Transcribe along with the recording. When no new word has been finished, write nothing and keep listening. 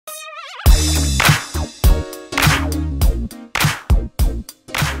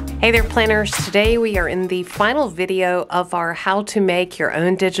Hey there, planners. Today we are in the final video of our How to Make Your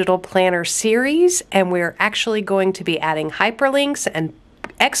Own Digital Planner series, and we're actually going to be adding hyperlinks and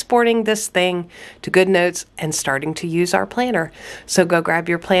exporting this thing to Goodnotes and starting to use our planner. So go grab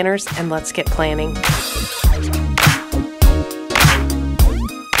your planners and let's get planning.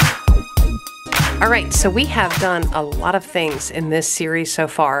 All right, so we have done a lot of things in this series so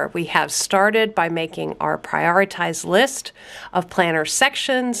far. We have started by making our prioritized list of planner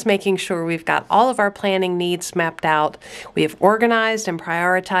sections, making sure we've got all of our planning needs mapped out. We have organized and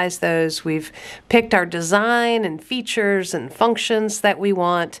prioritized those. We've picked our design and features and functions that we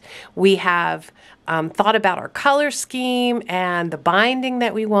want. We have thought about our color scheme and the binding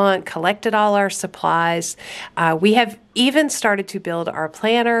that we want, collected all our supplies. We have even started to build our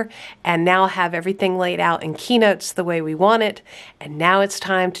planner and now have everything laid out in Keynotes the way we want it. And now it's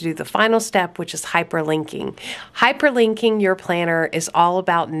time to do the final step, which is hyperlinking. Hyperlinking your planner is all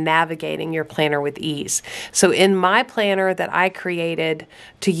about navigating your planner with ease. So in my planner that I created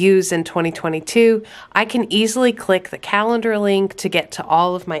to use in 2022, I can easily click the calendar link to get to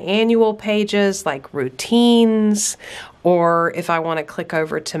all of my annual pages like routines, or if I want to click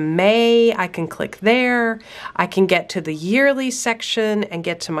over to May, I can click there. I can get to the yearly section and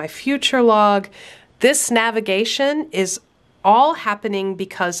get to my future log. This navigation is all happening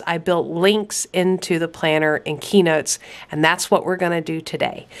because I built links into the planner in Keynotes, and that's what we're going to do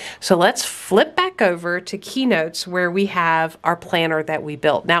today. So let's flip back over to Keynotes where we have our planner that we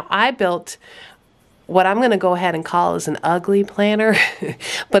built. Now, I built what I'm going to go ahead and call is an ugly planner,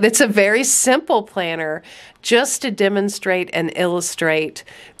 but it's a very simple planner just to demonstrate and illustrate,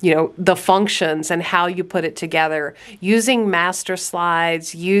 the functions and how you put it together, using master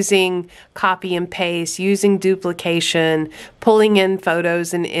slides, using copy and paste, using duplication, pulling in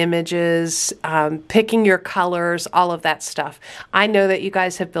photos and images, picking your colors, all of that stuff. I know that you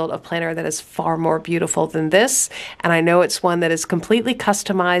guys have built a planner that is far more beautiful than this, and I know it's one that is completely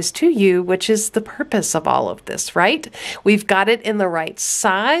customized to you, which is the purpose of all of this, right? We've got it in the right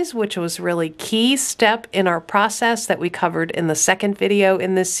size, which was really key step in our process that we covered in the second video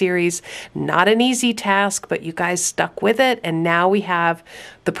in this series. Not an easy task, but you guys stuck with it, and now we have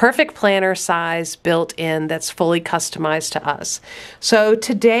the perfect planner size built in that's fully customized to us. So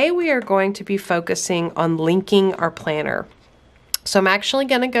today we are going to be focusing on linking our planner. So I'm actually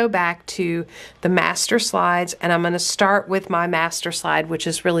going to go back to the master slides, and I'm going to start with my master slide, which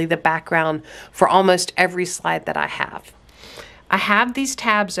is really the background for almost every slide that I have. I have these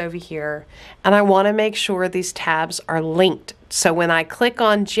tabs over here, and I want to make sure these tabs are linked. So when I click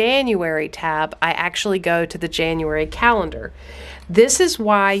on January tab, I actually go to the January calendar. This is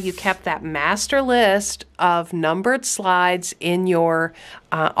why you kept that master list of numbered slides in your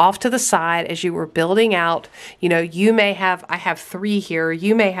off to the side as you were building out. You may have, I have 3 here,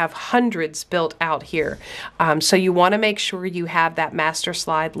 you may have hundreds built out here. So you want to make sure you have that master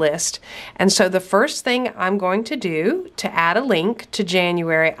slide list. And so the first thing I'm going to do to add a link to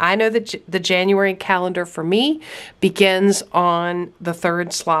January, I know that the January calendar for me begins on the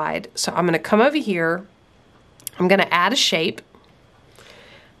 3rd slide. So I'm going to come over here, I'm going to add a shape,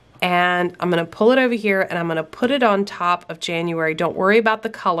 and I'm going to pull it over here and I'm going to put it on top of January. Don't worry about the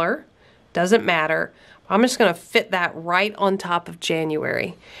color, doesn't matter. I'm just going to fit that right on top of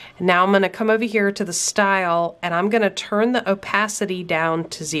January. And now I'm going to come over here to the style and I'm going to turn the opacity down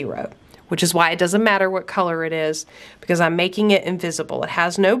to 0, which is why it doesn't matter what color it is, because I'm making it invisible. It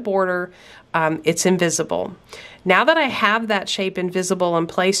has no border, it's invisible. Now that I have that shape invisible and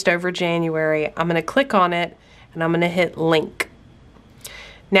placed over January, I'm going to click on it and I'm going to hit link.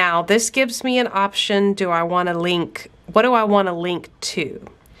 Now, this gives me an option. Do I want to link? What do I want to link to?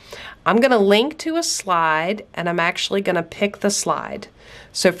 I'm going to link to a slide, and I'm actually going to pick the slide.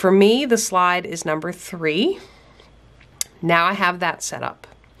 So for me, the slide is number 3. Now I have that set up.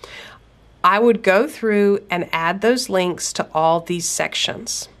 I would go through and add those links to all these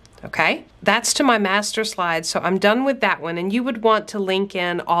sections. Okay, that's to my master slide, so I'm done with that one. And you would want to link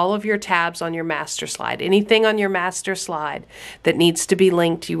in all of your tabs on your master slide. Anything on your master slide that needs to be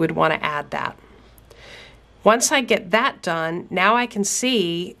linked, you would want to add that. Once I get that done, now I can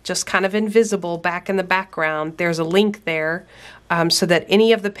see, just kind of invisible back in the background, there's a link there so that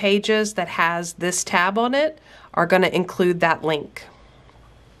any of the pages that has this tab on it are going to include that link.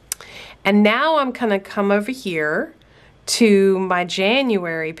 And now I'm going to come over here to my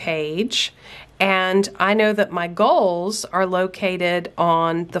January page, and I know that my goals are located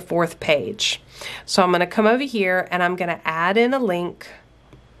on the 4th page. So I'm going to come over here and I'm going to add in a link,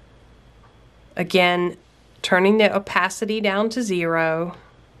 again turning the opacity down to 0,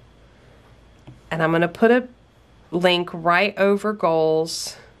 and I'm going to put a link right over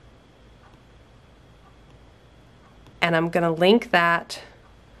goals, and I'm going to link that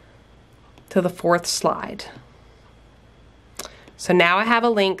to the 4th slide. So now I have a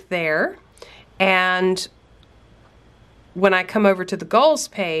link there, and when I come over to the goals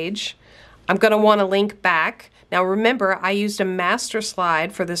page, I'm going to want to link back. Now remember, I used a master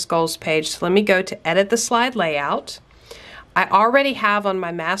slide for this goals page, so let me go to edit the slide layout. I already have on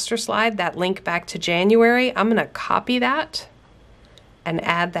my master slide that link back to January. I'm going to copy that and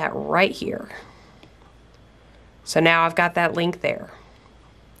add that right here. So now I've got that link there.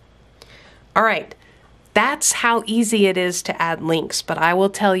 All right, that's how easy it is to add links, but I will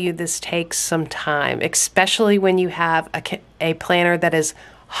tell you this takes some time, especially when you have a planner that is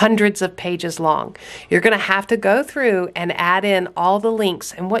hundreds of pages long. You're going to have to go through and add in all the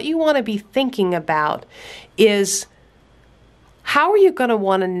links, and what you want to be thinking about is how are you going to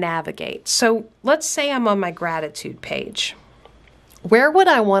want to navigate? So let's say I'm on my gratitude page. Where would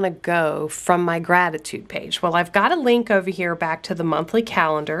I want to go from my gratitude page? Well, I've got a link over here back to the monthly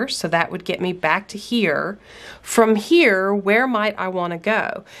calendar, so that would get me back to here. From here, where might I want to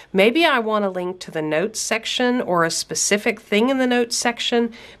go? Maybe I want to link to the notes section or a specific thing in the notes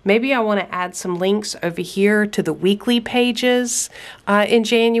section. Maybe I want to add some links over here to the weekly pages in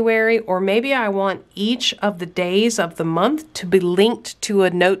January, or maybe I want each of the days of the month to be linked to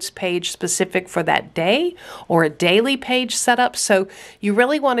a notes page specific for that day, or a daily page setup. So you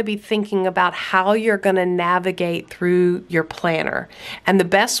really want to be thinking about how you're going to navigate through your planner. And the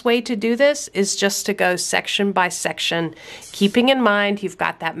best way to do this is just to go section by section, keeping in mind you've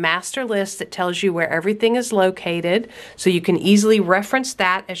got that master list that tells you where everything is located, so you can easily reference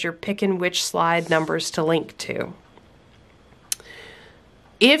that as you're picking which slide numbers to link to.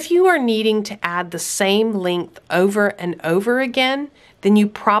 If you are needing to add the same link over and over again, then you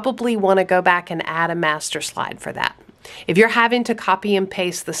probably want to go back and add a master slide for that. If you're having to copy and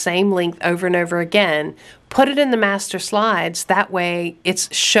paste the same link over and over again, put it in the master slides. That way it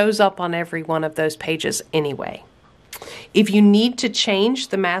shows up on every one of those pages anyway. If you need to change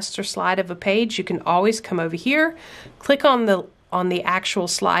the master slide of a page, you can always come over here, click on the actual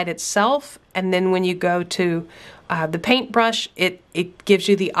slide itself, and then when you go to the paintbrush, it gives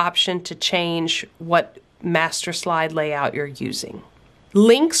you the option to change what master slide layout you're using.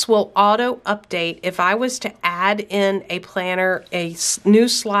 Links will auto-update. If I was to add in a planner, a new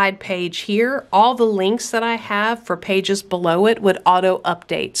slide page here, all the links that I have for pages below it would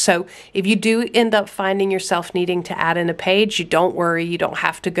auto-update. So if you do end up finding yourself needing to add in a page, you don't worry. You don't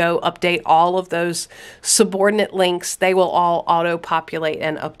have to go update all of those subordinate links. They will all auto-populate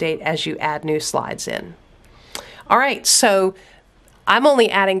and update as you add new slides in. All right, so I'm only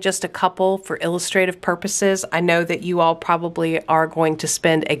adding just a couple for illustrative purposes. I know that you all probably are going to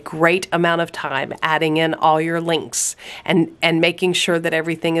spend a great amount of time adding in all your links and making sure that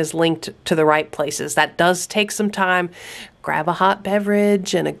everything is linked to the right places. That does take some time. Grab a hot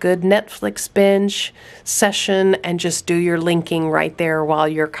beverage and a good Netflix binge session and just do your linking right there while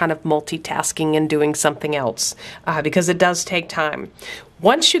you're kind of multitasking and doing something else, because it does take time.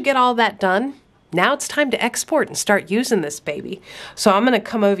 Once you get all that done, now it's time to export and start using this baby. So I'm going to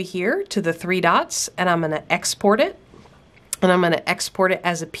come over here to the 3 dots and I'm going to export it. And I'm going to export it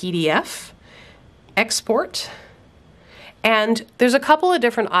as a PDF. Export. And there's a couple of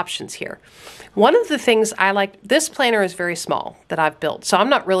different options here. One of the things I like, this planner is very small that I've built, so I'm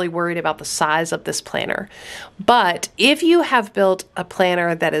not really worried about the size of this planner. But if you have built a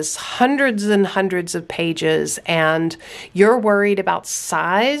planner that is hundreds and hundreds of pages and you're worried about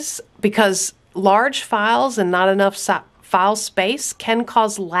size, because large files and not enough file space can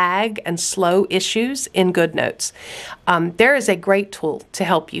cause lag and slow issues in Goodnotes. There is a great tool to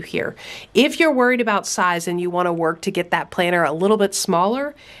help you here. If you're worried about size and you want to work to get that planner a little bit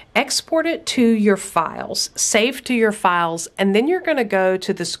smaller, export it to your files, save to your files, and then you're going to go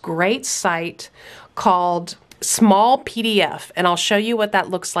to this great site called Small PDF, and I'll show you what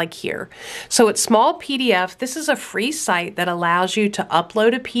that looks like here. So at Small PDF, this is a free site that allows you to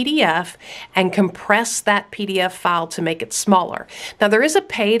upload a PDF and compress that PDF file to make it smaller. Now there is a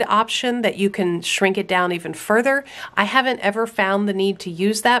paid option that you can shrink it down even further. I haven't ever found the need to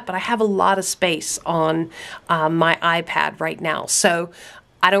use that, but I have a lot of space on my iPad right now. So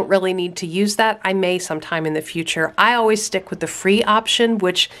I don't really need to use that. I may sometime in the future. I always stick with the free option,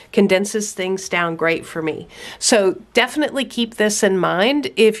 which condenses things down great for me. So definitely keep this in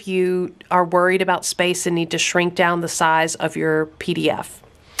mind if you are worried about space and need to shrink down the size of your PDF.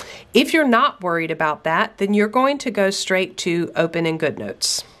 If you're not worried about that, then you're going to go straight to Open in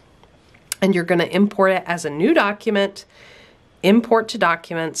Goodnotes. And you're going to import it as a new document, import to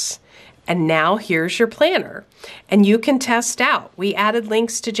documents, and now here's your planner. And you can test out. We added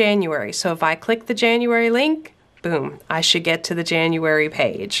links to January. So if I click the January link, boom, I should get to the January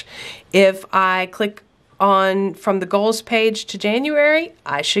page. If I click on from the goals page to January,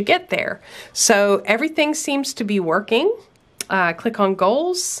 I should get there. So everything seems to be working. Click on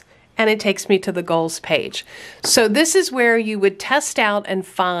goals, and it takes me to the goals page. So this is where you would test out and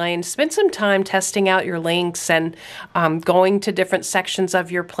spend some time testing out your links and going to different sections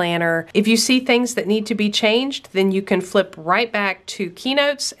of your planner. If you see things that need to be changed, then you can flip right back to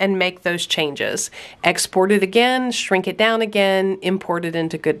Keynotes and make those changes. Export it again, shrink it down again, import it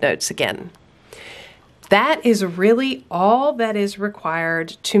into Goodnotes again. That is really all that is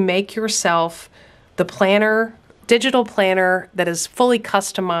required to make yourself the planner, digital planner that is fully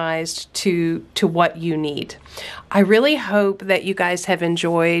customized to what you need. I really hope that you guys have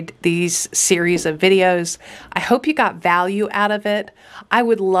enjoyed these series of videos. I hope you got value out of it. I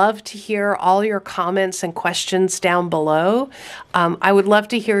would love to hear all your comments and questions down below. I would love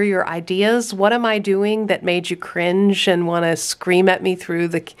to hear your ideas. What am I doing that made you cringe and want to scream at me through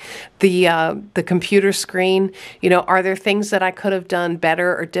the computer screen? You know, are there things that I could have done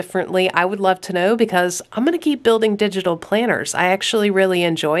better or differently? I would love to know, because I'm going to keep building digital planners. I actually really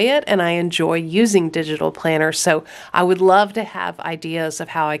enjoy it, and I enjoy using digital planners. So I would love to have ideas of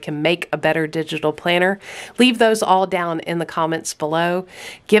how I can make a better digital planner. Leave those all down in the comments below.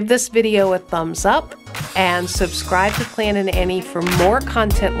 Give this video a thumbs up and subscribe to Planning Annie for more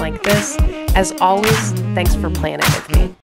content like this. As always, thanks for planning with me.